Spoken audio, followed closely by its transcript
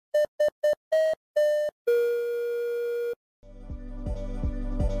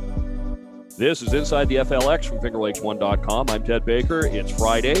This is Inside the FLX from FingerLakes1.com. I'm Ted Baker. It's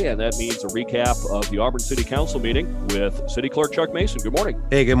Friday, and that means a recap of the Auburn City Council meeting with City Clerk Chuck Mason. Good morning.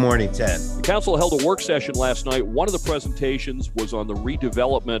 Hey, good morning, Ted. The council held a work session last night. One of the presentations was on the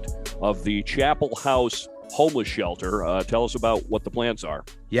redevelopment of the Chapel House homeless shelter. Tell us about what the plans are.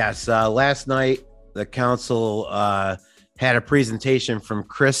 Yes, last night the council had a presentation from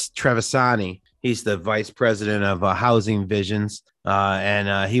Chris Trevisani. He's the vice president of Housing Visions,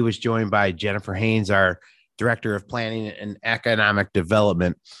 and he was joined by Jennifer Haynes, our director of planning and economic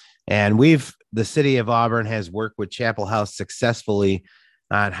development. And the city of Auburn has worked with Chapel House successfully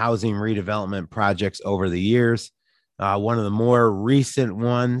on housing redevelopment projects over the years. One of the more recent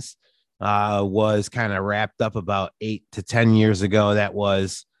ones was kind of wrapped up about 8 to 10 years ago. That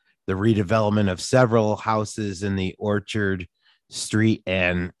was the redevelopment of several houses in the Orchard Street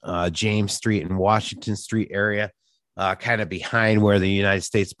and James Street and Washington Street area, kind of behind where the United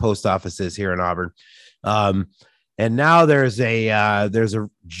States Post Office is here in Auburn. And now there's a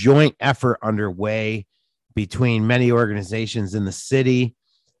joint effort underway between many organizations in the city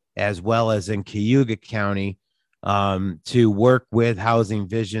as well as in Cayuga County to work with Housing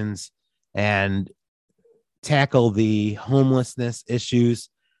Visions and tackle the homelessness issues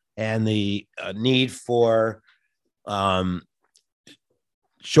and the need for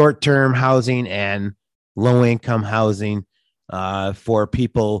short-term housing and low-income housing for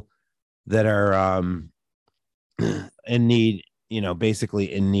people that are in need,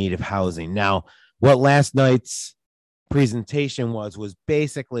 basically in need of housing. Now, what last night's presentation was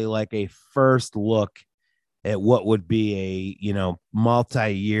basically like a first look at what would be a,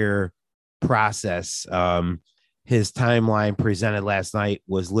 multi-year process. His timeline presented last night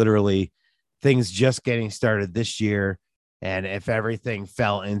was literally things just getting started this year. And if everything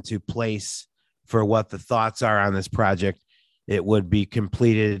fell into place for what the thoughts are on this project, it would be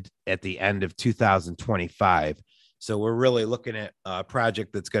completed at the end of 2025. So we're really looking at a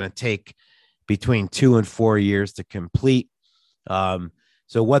project that's going to take between 2 and 4 years to complete. So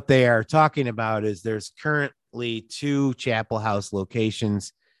what they are talking about is there's currently 2 Chapel House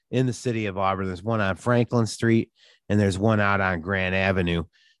locations in the city of Auburn. There's one on Franklin Street and there's one out on Grand Avenue.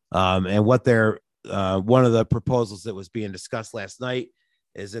 And what one of the proposals that was being discussed last night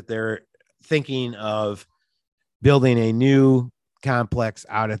is that they're thinking of building a new complex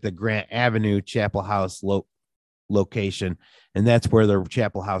out at the Grant Avenue Chapel House location. And that's where the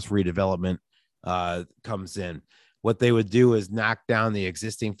Chapel House redevelopment comes in. What they would do is knock down the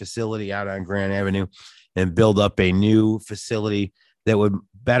existing facility out on Grant Avenue and build up a new facility that would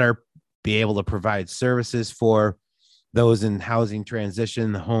better be able to provide services for those in housing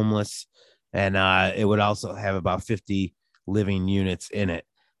transition, the homeless, and it would also have about 50 living units in it.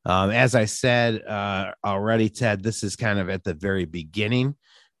 As I said already, Ted, this is kind of at the very beginning.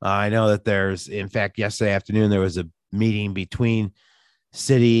 I know that in fact, yesterday afternoon, there was a meeting between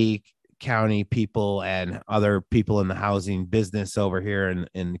city, county people and other people in the housing business over here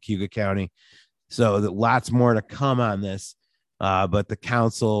in Cayuga County. So lots more to come on this. But the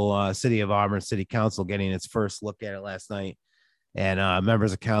council, City of Auburn City Council, getting its first look at it last night. And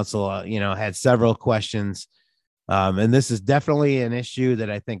members of council, had several questions. And this is definitely an issue that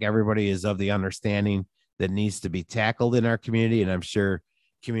I think everybody is of the understanding that needs to be tackled in our community. And I'm sure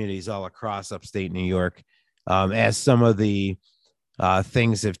communities all across upstate New York, as some of the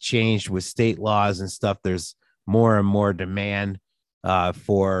things have changed with state laws and stuff, there's more and more demand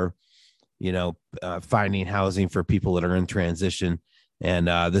for, finding housing for people that are in transition. And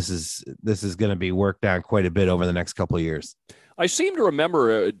this is going to be worked on quite a bit over the next couple of years. I seem to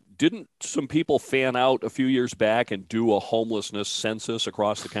remember, didn't some people fan out a few years back and do a homelessness census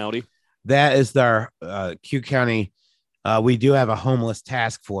across the county? That is our Cayuga County. We do have a homeless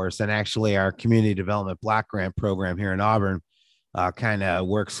task force, and actually our community development block grant program here in Auburn kind of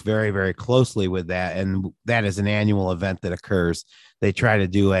works very, very closely with that. And that is an annual event that occurs. They try to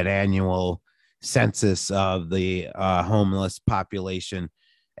do an annual census of the homeless population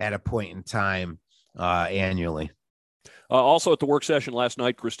at a point in time annually. Also at the work session last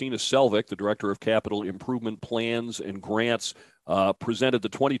night, Christina Selvik, the Director of Capital Improvement Plans and Grants, presented the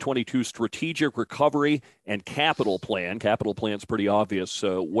 2022 Strategic Recovery and Capital Plan. Capital Plan's pretty obvious.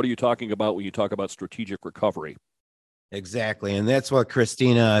 What are you talking about when you talk about strategic recovery? Exactly. And that's what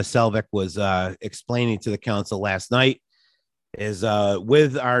Christina Selvik was explaining to the council last night is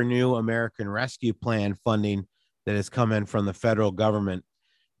with our new American Rescue Plan funding that has come in from the federal government,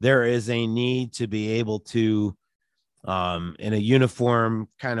 there is a need to be able to in a uniform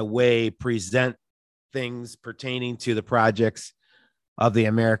kind of way, present things pertaining to the projects of the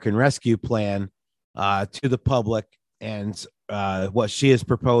American Rescue Plan to the public. And what she is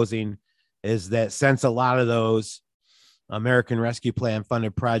proposing is that since a lot of those American Rescue Plan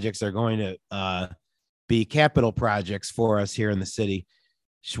funded projects are going to be capital projects for us here in the city,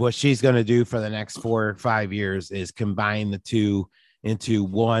 what she's going to do for the next 4 or 5 years is combine the two into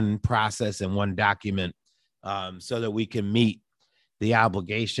one process and one document, so that we can meet the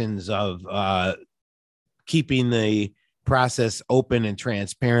obligations of keeping the process open and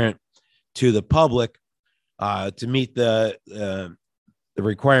transparent to the public, to meet the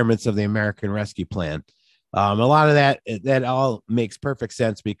requirements of the American Rescue Plan. A lot of that all makes perfect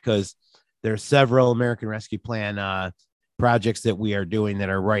sense because there's several American Rescue Plan projects that we are doing that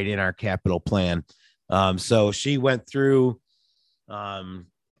are right in our capital plan. So she went through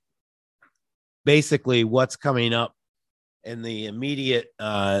basically what's coming up in the immediate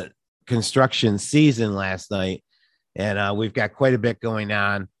construction season last night. And we've got quite a bit going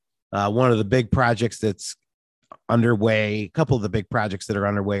on. One of the big projects that's underway, a couple of the big projects that are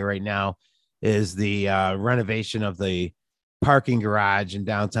underway right now, is the renovation of the parking garage in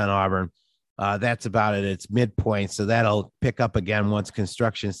downtown Auburn. That's about at its midpoint. So that'll pick up again once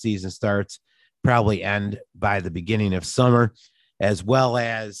construction season starts, probably end by the beginning of summer, as well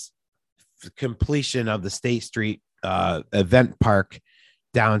as completion of the State Street event park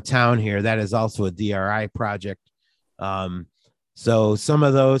downtown here. That is also a DRI project. So some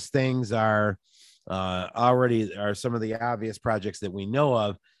of those things are already are some of the obvious projects that we know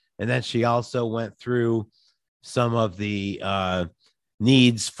of. And then she also went through some of the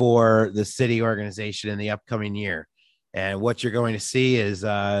needs for the city organization in the upcoming year. And what you're going to see is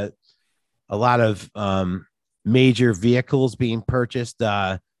a lot of major vehicles being purchased,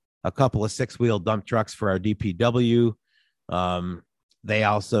 a couple of 6-wheel dump trucks for our DPW. They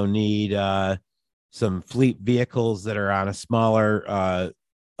also need some fleet vehicles that are on a smaller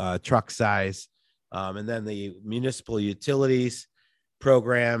truck size. And then the municipal utilities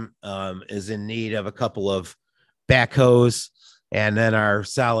program is in need of a couple of backhoes. And then our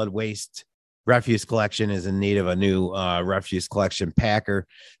solid waste refuse collection is in need of a new refuse collection packer.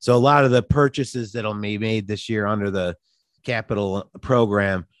 So a lot of the purchases that'll be made this year under the capital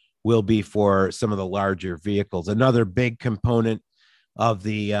program will be for some of the larger vehicles. Another big component of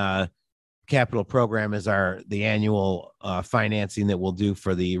the capital program is the annual financing that we'll do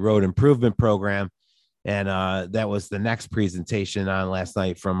for the road improvement program. And that was the next presentation on last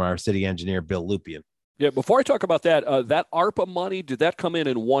night from our city engineer, Bill Lupian. Yeah, before I talk about that, that ARPA money, did that come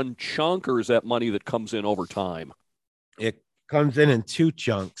in one chunk, or is that money that comes in over time? It comes in 2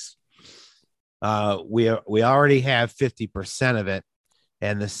 chunks. We already have 50% of it,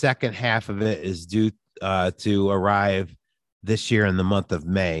 and the second half of it is due to arrive this year in the month of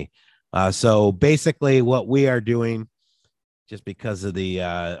May. So basically what we are doing, just because of the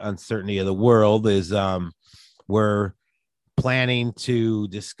uncertainty of the world, is we're planning to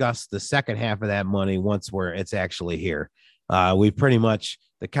discuss the second half of that money once it's actually here.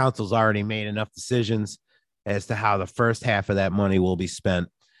 The council's already made enough decisions as to how the first half of that money will be spent.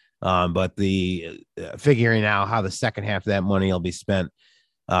 But the figuring out how the second half of that money will be spent,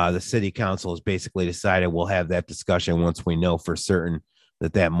 the city council has basically decided we'll have that discussion once we know for certain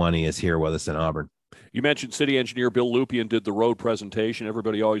that money is here with us in Auburn. You mentioned city engineer Bill Lupian did the road presentation.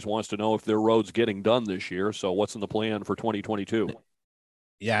 Everybody always wants to know if their road's getting done this year. So what's in the plan for 2022?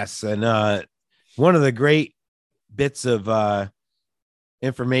 Yes. And one of the great bits of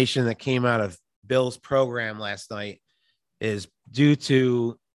information that came out of Bill's program last night is due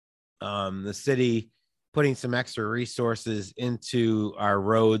to the city putting some extra resources into our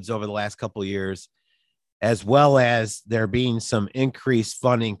roads over the last couple of years, as well as there being some increased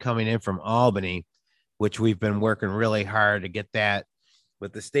funding coming in from Albany, which we've been working really hard to get that.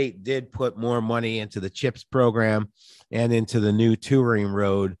 But the state did put more money into the CHIPS program and into the new touring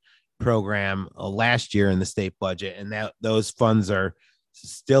road program last year in the state budget. And those funds are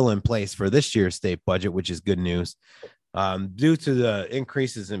still in place for this year's state budget, which is good news. Due to the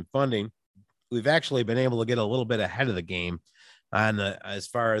increases in funding, we've actually been able to get a little bit ahead of the game as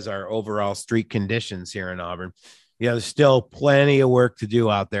far as our overall street conditions here in Auburn. There's still plenty of work to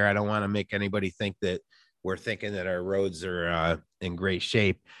do out there. I don't want to make anybody think that we're thinking that our roads are in great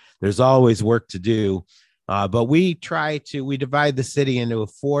shape. There's always work to do. But we divide the city into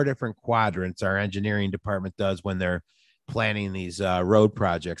 4 different quadrants. Our engineering department does when they're planning these road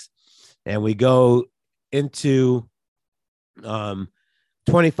projects. And we go into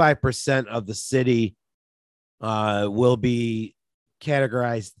 25% of the city will be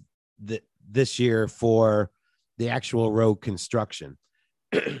categorized this year for the actual road construction.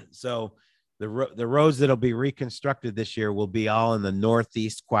 So the roads that'll be reconstructed this year will be all in the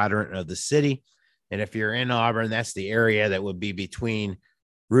northeast quadrant of the city. And if you're in Auburn, that's the area that would be between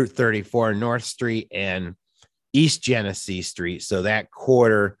Route 34 North Street and East Genesee Street. So that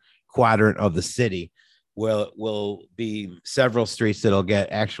quadrant of the city will be several streets that'll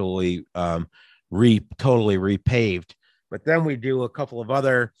get actually totally repaved. But then we do a couple of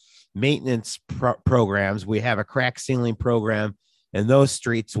other maintenance programs. We have a crack sealing program, and those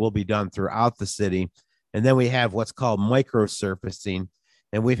streets will be done throughout the city. And then we have what's called microsurfacing.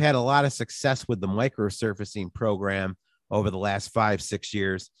 And we've had a lot of success with the microsurfacing program over the last 5-6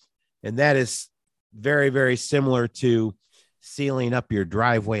 years. And that is very, very similar to sealing up your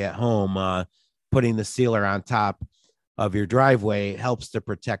driveway at home. Putting the sealer on top of your driveway helps to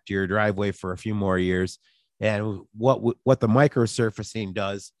protect your driveway for a few more years. And what the microsurfacing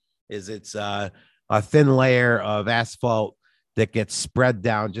does is it's a thin layer of asphalt that gets spread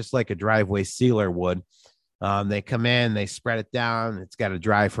down just like a driveway sealer would. They come in, they spread it down. It's got to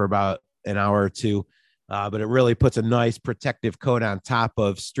dry for about an hour or two, but it really puts a nice protective coat on top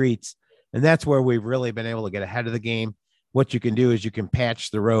of streets. And that's where we've really been able to get ahead of the game. What you can do is you can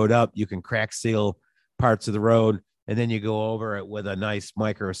patch the road up, you can crack seal parts of the road, and then you go over it with a nice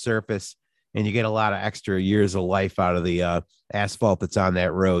micro surface, and you get a lot of extra years of life out of the asphalt that's on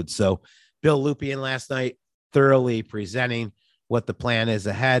that road. So Bill Lupien last night thoroughly presenting what the plan is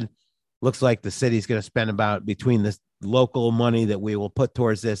ahead. Looks like the city's going to spend about between the local money that we will put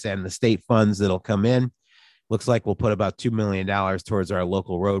towards this and the state funds that'll come in. Looks like we'll put about $2 million towards our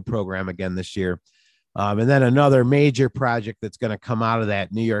local road program again this year. And then another major project that's going to come out of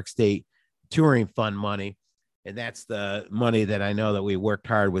that New York State touring fund money. And that's the money that I know that we worked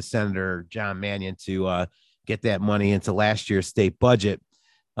hard with Senator John Mannion to get that money into last year's state budget.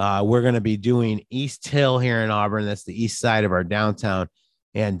 We're going to be doing East Hill here in Auburn. That's the east side of our downtown,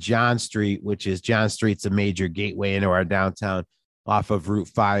 and John Street, which is John Street's a major gateway into our downtown off of Route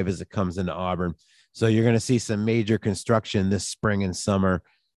 5 as it comes into Auburn. So you're going to see some major construction this spring and summer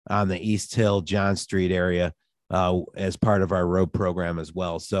on the East Hill, John Street area as part of our road program as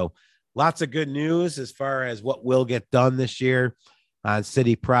well. So lots of good news as far as what will get done this year on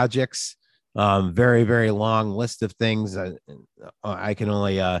city projects. Very, very long list of things. I can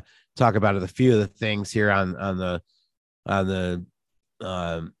only talk about a few of the things here on the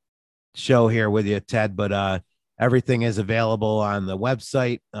show here with you, Ted, but everything is available on the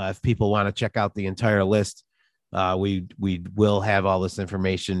website. If people want to check out the entire list, we will have all this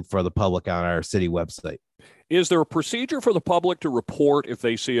information for the public on our city website. Is there a procedure for the public to report if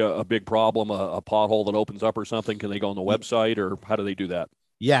they see a big problem, a pothole that opens up or something? Can they go on the website, or how do they do that?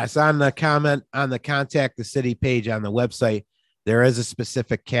 Yes, on the contact the city page on the website, there is a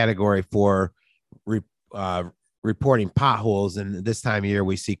specific category for reporting potholes. And this time of year,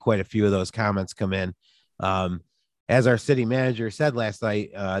 we see quite a few of those comments come in. As our city manager said last night,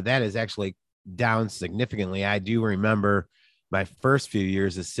 that is actually down significantly. I do remember my first few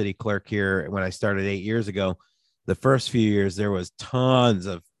years as city clerk here when I started 8 years ago. The first few years, there was tons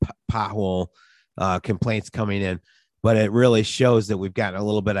of pothole complaints coming in, but it really shows that we've gotten a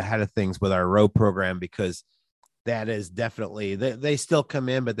little bit ahead of things with our road program, because that is definitely, they still come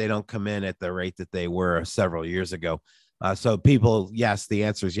in, but they don't come in at the rate that they were several years ago. So people, yes, the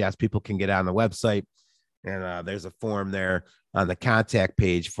answer is yes. People can get on the website, and there's a form there on the contact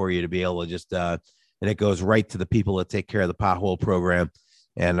page for you to be able to just, and it goes right to the people that take care of the pothole program.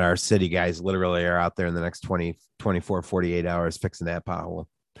 And our city guys literally are out there in the next 24, 48 hours fixing that pothole.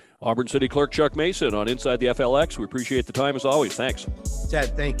 Auburn City Clerk Chuck Mason on Inside the FLX. We appreciate the time as always. Thanks.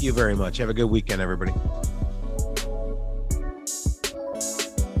 Ted, thank you very much. Have a good weekend, everybody.